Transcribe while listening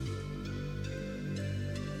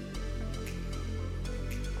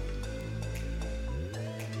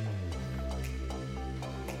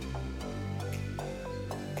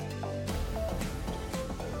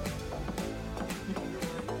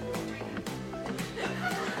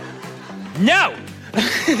No!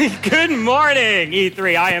 Good morning,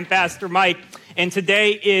 E3. I am Pastor Mike, and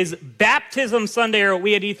today is Baptism Sunday, or what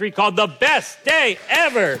we at E3 called the best day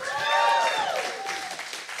ever.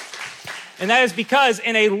 And that is because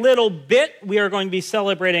in a little bit, we are going to be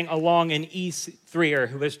celebrating along an E3er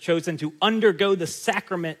who has chosen to undergo the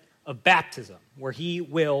sacrament of baptism, where he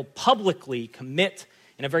will publicly commit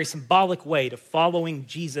in a very symbolic way to following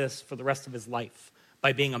Jesus for the rest of his life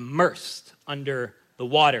by being immersed under the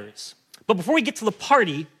waters. But before we get to the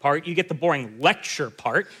party part, you get the boring lecture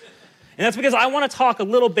part. And that's because I want to talk a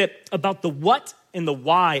little bit about the what and the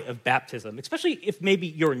why of baptism, especially if maybe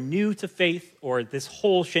you're new to faith or this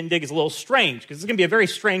whole shindig is a little strange, because it's going to be a very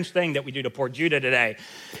strange thing that we do to poor Judah today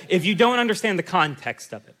if you don't understand the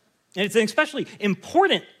context of it. And it's an especially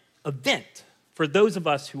important event for those of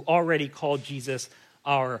us who already call Jesus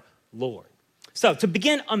our Lord. So to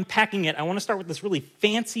begin unpacking it, I want to start with this really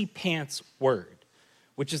fancy pants word,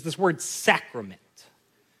 which is this word sacrament.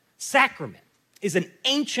 Sacrament is an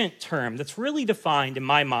ancient term that's really defined in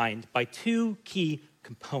my mind by two key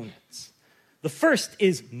components. The first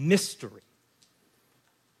is mystery.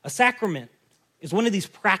 A sacrament is one of these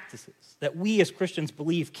practices that we as Christians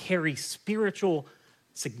believe carry spiritual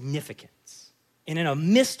significance. And in a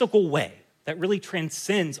mystical way that really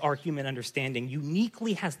transcends our human understanding,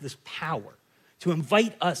 uniquely has this power to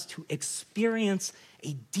invite us to experience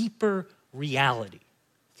a deeper reality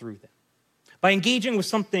through them. By engaging with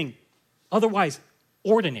something otherwise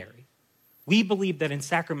ordinary, we believe that in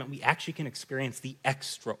sacrament we actually can experience the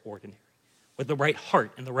extraordinary with the right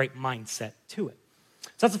heart and the right mindset to it. So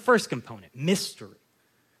that's the first component, mystery.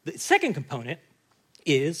 The second component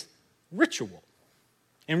is ritual.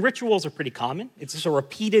 And rituals are pretty common. It's just a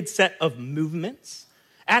repeated set of movements.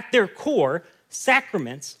 At their core,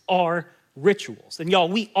 sacraments are rituals. And y'all,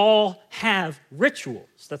 we all have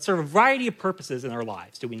rituals that serve a variety of purposes in our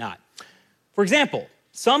lives, do we not? For example,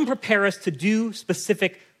 some prepare us to do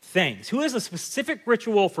specific things. Who has a specific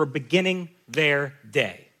ritual for beginning their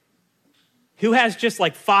day? Who has just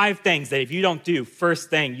like 5 things that if you don't do first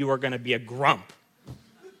thing, you are going to be a grump?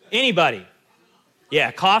 Anybody?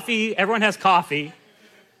 Yeah, coffee. Everyone has coffee.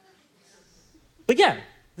 But yeah,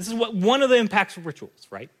 this is what one of the impacts of rituals,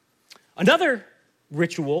 right? Another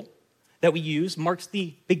ritual that we use marks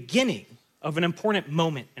the beginning of an important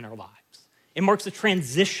moment in our lives. It marks a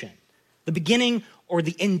transition, the beginning or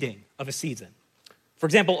the ending of a season. For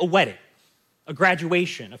example, a wedding, a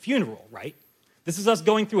graduation, a funeral, right? This is us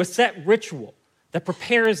going through a set ritual that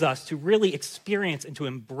prepares us to really experience and to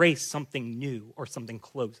embrace something new or something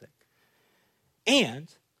closing.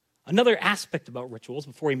 And another aspect about rituals,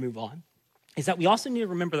 before we move on, is that we also need to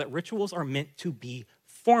remember that rituals are meant to be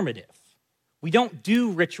formative. We don't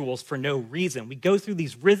do rituals for no reason. We go through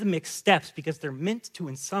these rhythmic steps because they're meant to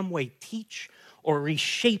in some way teach or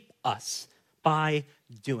reshape us by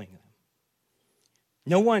doing them.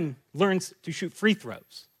 No one learns to shoot free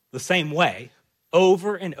throws the same way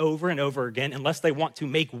over and over and over again unless they want to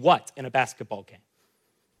make what in a basketball game?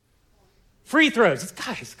 Free throws.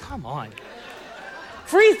 Guys, come on.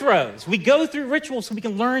 Free throws. We go through rituals so we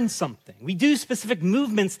can learn something. We do specific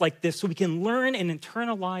movements like this so we can learn and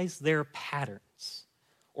internalize their patterns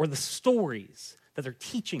or the stories that they're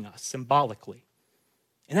teaching us symbolically.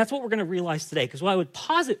 And that's what we're going to realize today, because what I would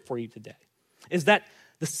posit for you today is that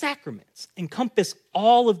the sacraments encompass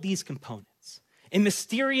all of these components. In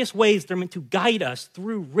mysterious ways, they're meant to guide us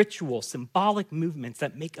through ritual, symbolic movements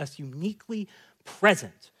that make us uniquely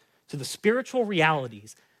present to the spiritual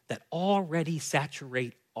realities that already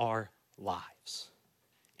saturate our lives.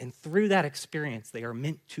 And through that experience, they are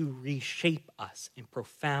meant to reshape us in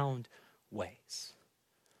profound ways.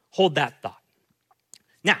 Hold that thought.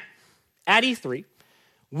 Now, at E3,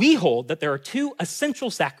 we hold that there are 2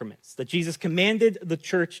 essential sacraments that Jesus commanded the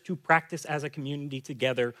church to practice as a community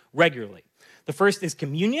together regularly. The first is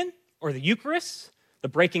communion, or the Eucharist, the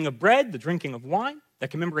breaking of bread, the drinking of wine,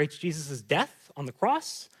 that commemorates Jesus' death on the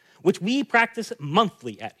cross, which we practice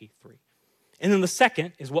monthly at E3. And then the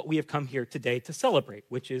second is what we have come here today to celebrate,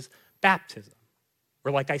 which is baptism,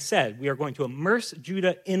 where, like I said, we are going to immerse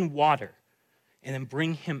Judah in water and then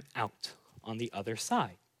bring him out on the other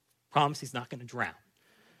side. Promise he's not going to drown.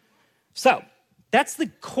 So that's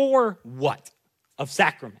the core what of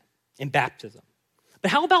sacrament and baptism.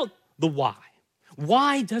 But how about the why?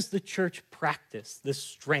 Why does the church practice this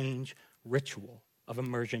strange ritual of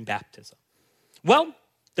immersion baptism? Well,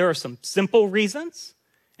 there are some simple reasons,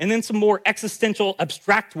 and then some more existential,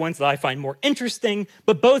 abstract ones that I find more interesting,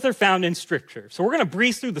 but both are found in Scripture. So we're going to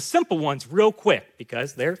breeze through the simple ones real quick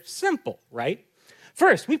because they're simple, right?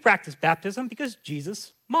 First, we practice baptism because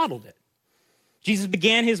Jesus modeled it. Jesus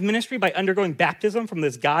began his ministry by undergoing baptism from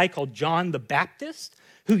this guy called John the Baptist,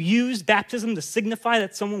 who used baptism to signify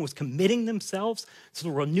that someone was committing themselves to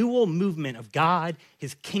the renewal movement of God,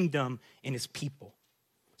 his kingdom, and his people.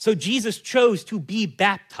 So Jesus chose to be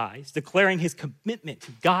baptized, declaring his commitment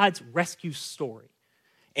to God's rescue story.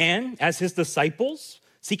 And as his disciples,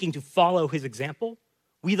 seeking to follow his example,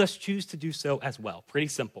 we thus choose to do so as well. Pretty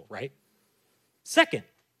simple, right? Second,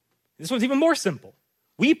 this one's even more simple.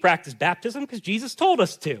 We practice baptism because Jesus told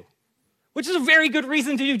us to, which is a very good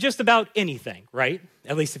reason to do just about anything, right?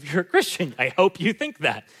 At least if you're a Christian, I hope you think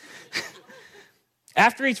that.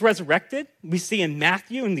 After he's resurrected, we see in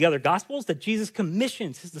Matthew and the other Gospels that Jesus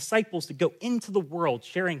commissions his disciples to go into the world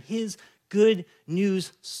sharing his good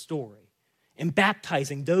news story and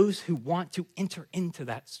baptizing those who want to enter into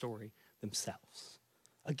that story themselves.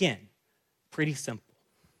 Again, pretty simple.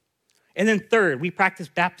 And then third, we practice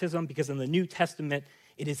baptism because in the New Testament,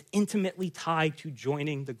 it is intimately tied to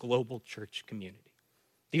joining the global church community.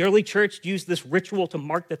 The early church used this ritual to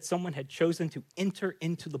mark that someone had chosen to enter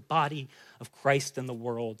into the body of Christ in the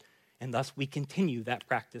world, and thus we continue that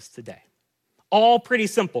practice today. All pretty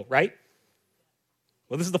simple, right?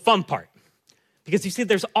 Well, this is the fun part, because you see,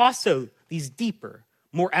 there's also these deeper,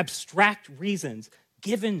 more abstract reasons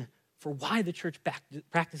given for why the church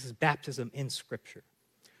practices baptism in Scripture.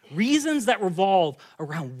 Reasons that revolve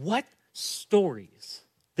around what stories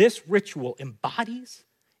this ritual embodies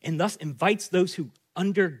and thus invites those who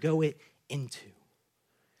undergo it into.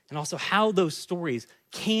 And also how those stories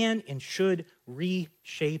can and should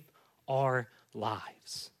reshape our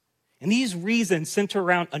lives. And these reasons center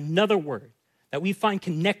around another word that we find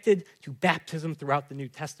connected to baptism throughout the New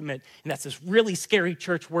Testament, and that's this really scary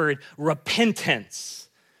church word, repentance.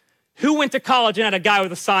 Who went to college and had a guy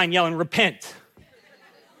with a sign yelling, repent?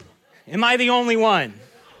 Am I the only one?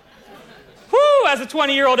 Whew, as a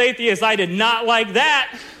 20-year-old atheist, I did not like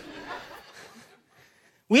that.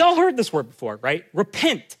 We all heard this word before, right?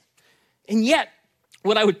 Repent. And yet,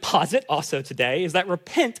 what I would posit also today is that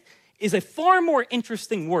repent is a far more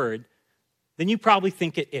interesting word than you probably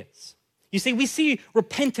think it is. You see, we see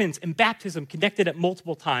repentance and baptism connected at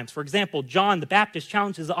multiple times. For example, John the Baptist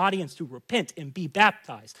challenges the audience to repent and be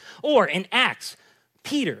baptized. Or in Acts,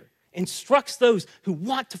 Peter instructs those who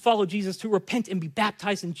want to follow Jesus to repent and be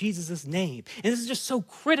baptized in Jesus' name. And this is just so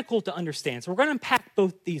critical to understand. So we're going to unpack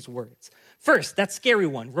both these words. First, that scary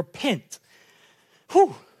one, repent.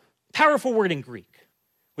 Whew, powerful word in Greek,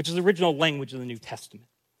 which is the original language of the New Testament.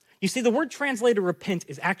 You see, the word translated repent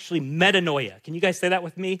is actually metanoia. Can you guys say that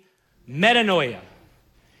with me? Metanoia.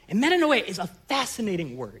 And metanoia is a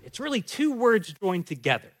fascinating word. It's really two words joined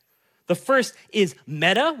together. The first is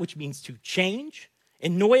meta, which means to change,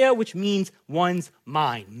 and noia, which means one's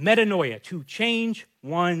mind. Metanoia, to change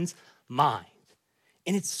one's mind.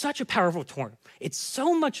 And it's such a powerful term. It's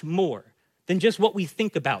so much more than just what we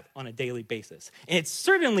think about on a daily basis. And it's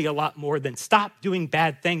certainly a lot more than stop doing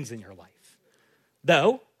bad things in your life.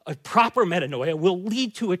 Though, a proper metanoia will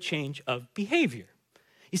lead to a change of behavior.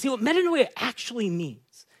 You see, what metanoia actually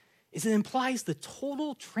means is it implies the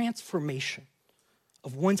total transformation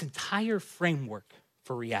of one's entire framework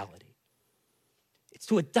for reality. It's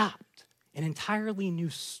to adopt an entirely new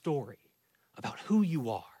story about who you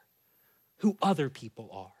are, who other people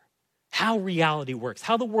are, how reality works,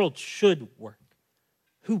 how the world should work,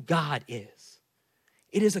 who God is.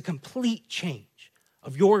 It is a complete change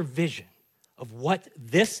of your vision of what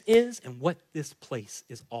this is and what this place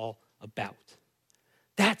is all about.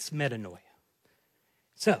 That's metanoia.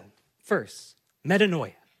 So, first,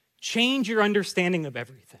 metanoia. Change your understanding of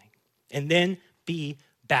everything, and then be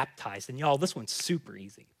baptized. And y'all, this one's super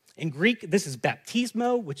easy. In Greek, this is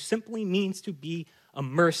baptismo, which simply means to be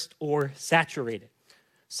immersed or saturated.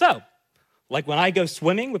 So, like when I go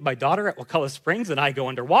swimming with my daughter at Wakulla Springs and I go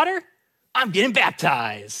underwater, I'm getting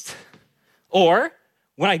baptized. Or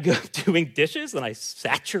when I go doing dishes and I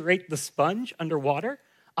saturate the sponge underwater,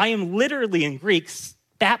 I am literally in Greek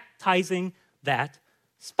baptizing that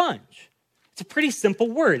sponge. It's a pretty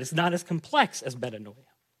simple word. It's not as complex as metanoia.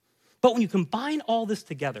 But when you combine all this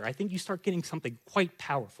together, I think you start getting something quite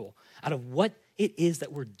powerful out of what it is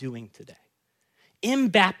that we're doing today. In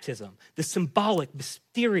baptism, the symbolic,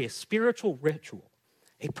 mysterious, spiritual ritual,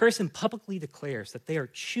 a person publicly declares that they are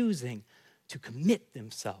choosing to commit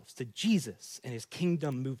themselves to Jesus and his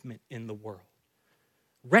kingdom movement in the world,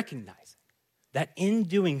 recognizing that in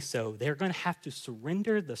doing so, they're going to have to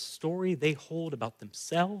surrender the story they hold about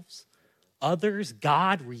themselves, others,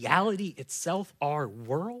 God, reality itself, our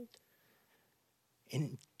world,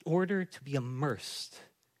 in order to be immersed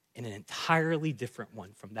in an entirely different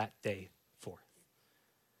one from that day forth.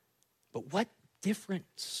 But what different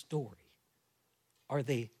story are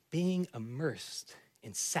they being immersed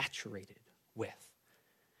and saturated with?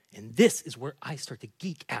 And this is where I start to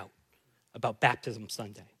geek out about Baptism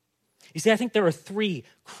Sunday. You see, I think there are three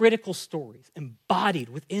critical stories embodied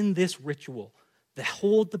within this ritual that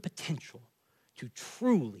hold the potential to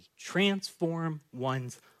truly transform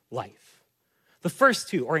one's life. The first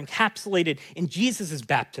two are encapsulated in Jesus'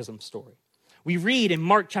 baptism story. We read in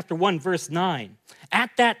Mark chapter 1, verse 9,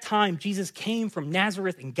 at that time, Jesus came from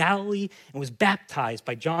Nazareth in Galilee and was baptized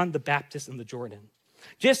by John the Baptist in the Jordan.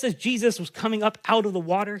 Just as Jesus was coming up out of the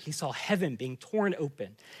water, he saw heaven being torn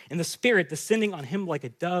open and the Spirit descending on him like a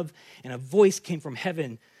dove, and a voice came from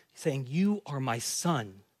heaven saying, "You are my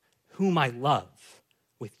Son, whom I love.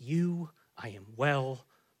 With you I am well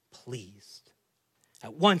pleased."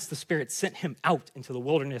 At once the Spirit sent him out into the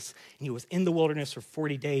wilderness, and he was in the wilderness for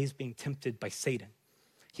 40 days being tempted by Satan.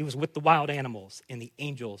 He was with the wild animals, and the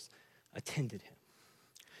angels attended him.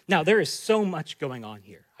 Now, there is so much going on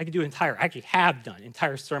here. I could do I actually have done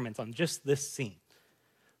entire sermons on just this scene.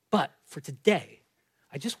 But for today,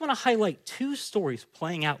 I just want to highlight two stories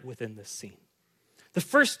playing out within this scene. The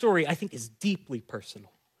first story, I think, is deeply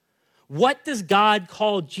personal. What does God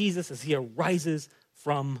call Jesus as he arises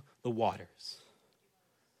from the waters?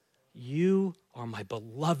 You are my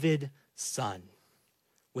beloved Son.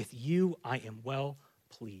 With you I am well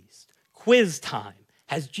pleased. Quiz time.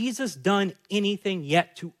 Has Jesus done anything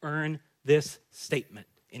yet to earn this statement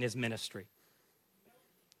in his ministry?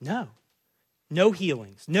 No. No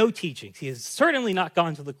healings, no teachings. He has certainly not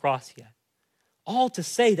gone to the cross yet. All to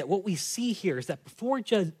say that what we see here is that before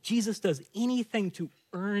Jesus does anything to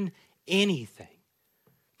earn anything,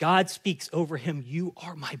 God speaks over him, "You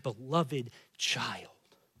are my beloved child,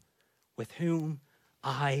 with whom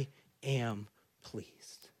I am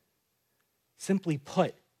pleased." Simply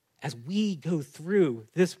put, as we go through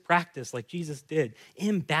this practice like Jesus did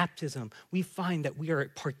in baptism, we find that we are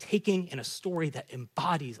partaking in a story that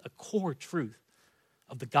embodies a core truth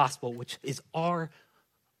of the gospel, which is our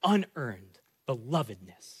unearned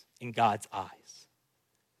belovedness in God's eyes.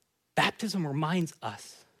 Baptism reminds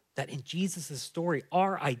us that in Jesus' story,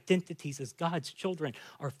 our identities as God's children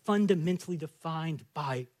are fundamentally defined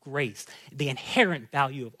by grace, the inherent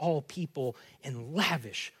value of all people, and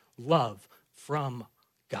lavish love from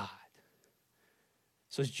God.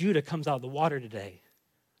 So as Judah comes out of the water today,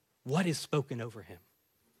 what is spoken over him?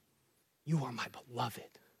 You are my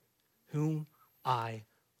beloved, whom I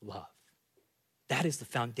love. That is the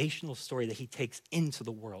foundational story that he takes into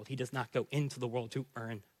the world. He does not go into the world to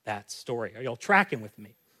earn that story. Are y'all tracking with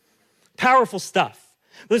me? Powerful stuff.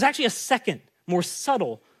 There's actually a second, more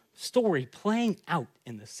subtle story playing out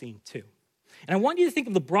in this scene too. And I want you to think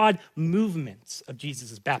of the broad movements of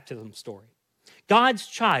Jesus' baptism story. God's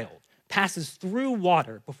child passes through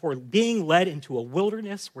water before being led into a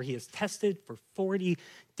wilderness where he is tested for 40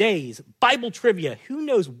 days. Bible trivia, who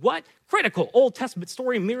knows what critical Old Testament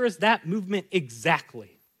story mirrors that movement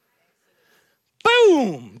exactly?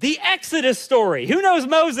 Boom! The Exodus story. Who knows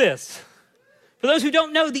Moses? For those who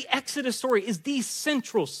don't know, the Exodus story is the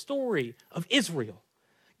central story of Israel.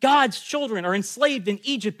 God's children are enslaved in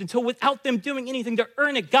Egypt until without them doing anything to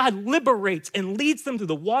earn it, God liberates and leads them through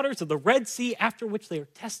the waters of the Red Sea, after which they are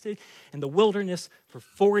tested in the wilderness for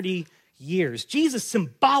 40 years. Jesus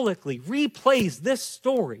symbolically replays this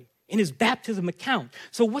story in his baptism account.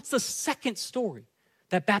 So what's the second story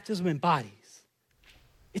that baptism embodies?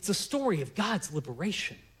 It's a story of God's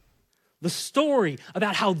liberation. The story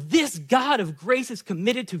about how this God of grace is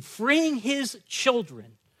committed to freeing his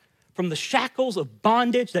children from the shackles of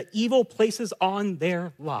bondage that evil places on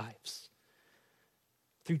their lives.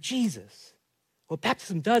 Through Jesus, what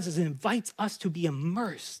baptism does is it invites us to be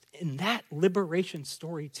immersed in that liberation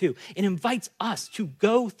story too. It invites us to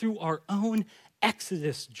go through our own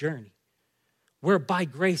Exodus journey, where by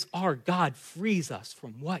grace our God frees us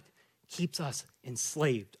from what keeps us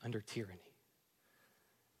enslaved under tyranny.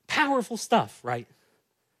 Powerful stuff, right?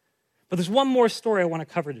 But there's one more story I want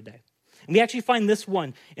to cover today. And we actually find this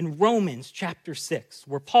one in Romans chapter 6,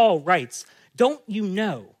 where Paul writes, "Don't you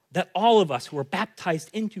know that all of us who were baptized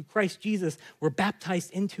into Christ Jesus were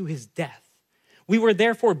baptized into his death? We were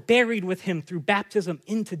therefore buried with him through baptism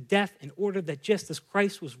into death, in order that just as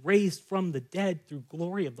Christ was raised from the dead through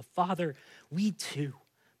glory of the Father, we too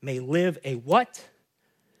may live a what?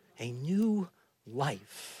 A new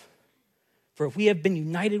life. For if we have been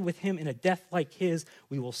united with him in a death like his,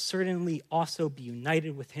 we will certainly also be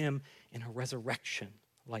united with him in a resurrection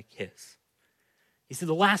like his." You see,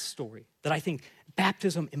 the last story that I think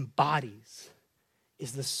baptism embodies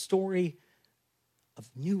is the story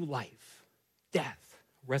of new life, death,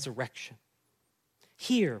 resurrection.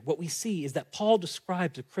 Here, what we see is that Paul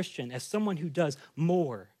describes a Christian as someone who does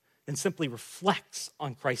more than simply reflects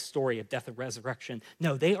on Christ's story of death and resurrection.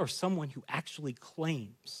 No, they are someone who actually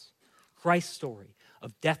claims Christ's story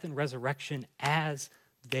of death and resurrection as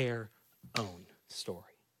their own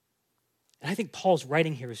story. And I think Paul's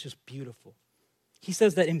writing here is just beautiful. He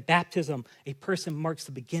says that in baptism, a person marks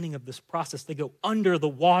the beginning of this process. They go under the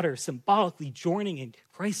water, symbolically joining in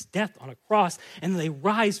Christ's death on a cross, and they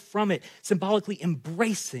rise from it, symbolically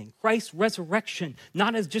embracing Christ's resurrection,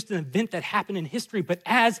 not as just an event that happened in history, but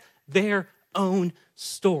as their own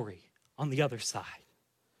story on the other side.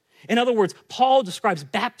 In other words, Paul describes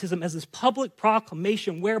baptism as this public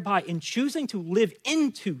proclamation whereby in choosing to live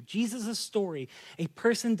into Jesus' story, a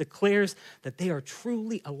person declares that they are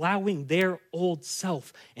truly allowing their old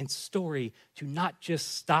self and story to not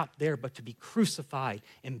just stop there, but to be crucified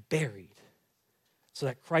and buried so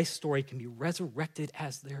that Christ's story can be resurrected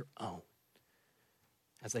as their own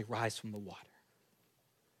as they rise from the water.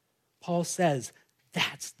 Paul says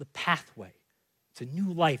that's the pathway to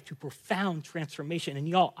new life, to profound transformation. And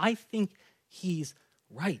y'all, I think he's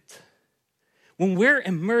right. When we're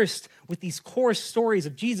immersed with these core stories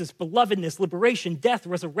of Jesus' belovedness, liberation, death,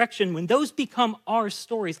 resurrection, when those become our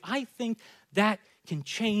stories, I think that can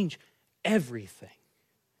change everything.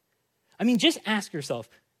 I mean, just ask yourself,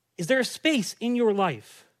 is there a space in your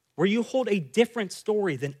life where you hold a different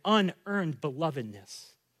story than unearned belovedness?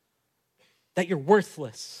 That you're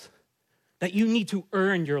worthless, that you need to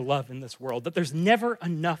earn your love in this world, that there's never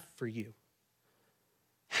enough for you.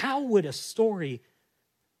 How would a story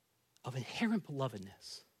of inherent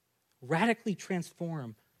belovedness radically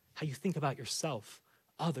transform how you think about yourself,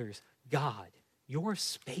 others, God, your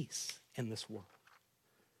space in this world?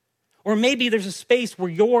 Or maybe there's a space where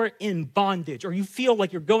you're in bondage, or you feel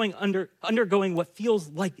like you're undergoing what feels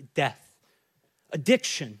like death,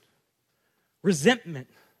 addiction, resentment,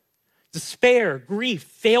 despair, grief,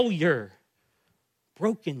 failure,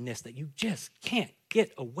 brokenness that you just can't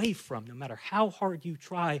get away from no matter how hard you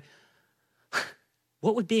try.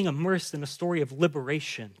 What would being immersed in a story of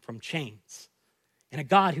liberation from chains and a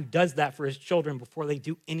God who does that for his children before they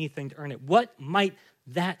do anything to earn it, what might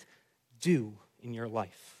that do in your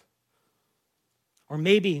life? Or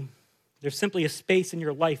maybe there's simply a space in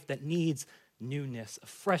your life that needs newness, a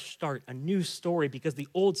fresh start, a new story, because the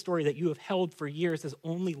old story that you have held for years has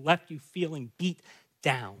only left you feeling beat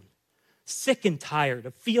down. Sick and tired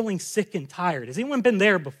of feeling sick and tired. Has anyone been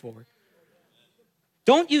there before?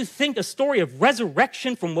 Don't you think a story of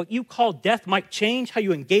resurrection from what you call death might change how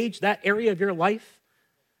you engage that area of your life?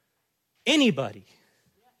 Anybody?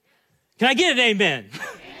 Can I get an amen?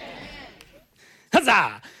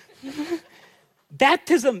 Huzzah!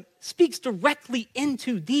 Baptism speaks directly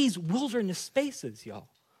into these wilderness spaces, y'all.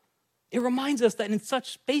 It reminds us that in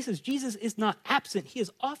such spaces, Jesus is not absent. He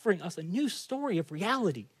is offering us a new story of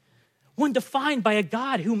reality. One defined by a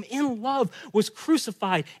God whom in love was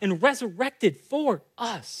crucified and resurrected for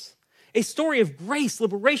us. A story of grace,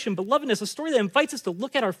 liberation, belovedness, a story that invites us to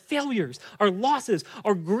look at our failures, our losses,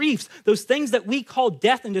 our griefs, those things that we call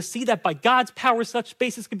death, and to see that by God's power, such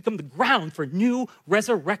spaces can become the ground for new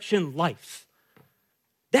resurrection life.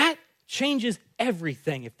 That changes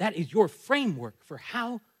everything if that is your framework for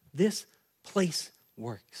how this place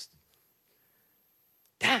works.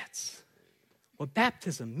 That's what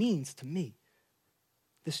baptism means to me.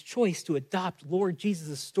 This choice to adopt Lord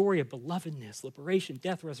Jesus' story of belovedness, liberation,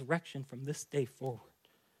 death, resurrection from this day forward.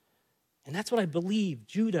 And that's what I believe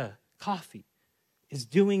Judah Coffey is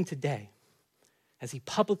doing today as he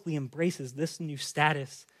publicly embraces this new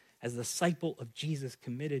status as the disciple of Jesus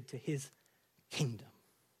committed to his kingdom.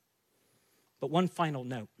 But one final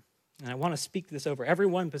note, and I want to speak this over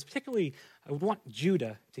everyone, but particularly I would want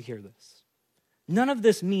Judah to hear this. None of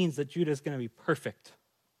this means that Judah is going to be perfect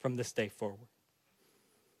from this day forward.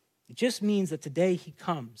 It just means that today he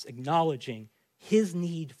comes acknowledging his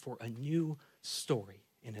need for a new story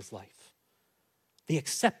in his life. The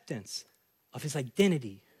acceptance of his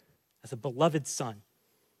identity as a beloved son.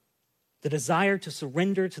 The desire to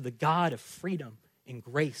surrender to the God of freedom and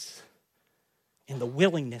grace. And the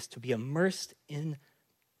willingness to be immersed in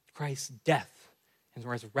Christ's death and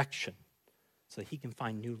resurrection so that he can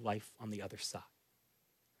find new life on the other side.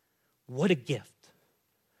 What a gift.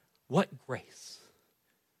 What grace.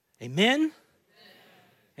 Amen?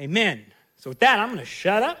 Amen. So with that, I'm going to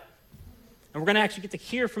shut up. And we're going to actually get to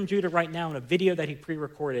hear from Judah right now in a video that he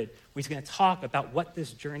pre-recorded where he's going to talk about what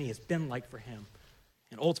this journey has been like for him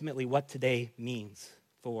and ultimately what today means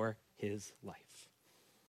for his life.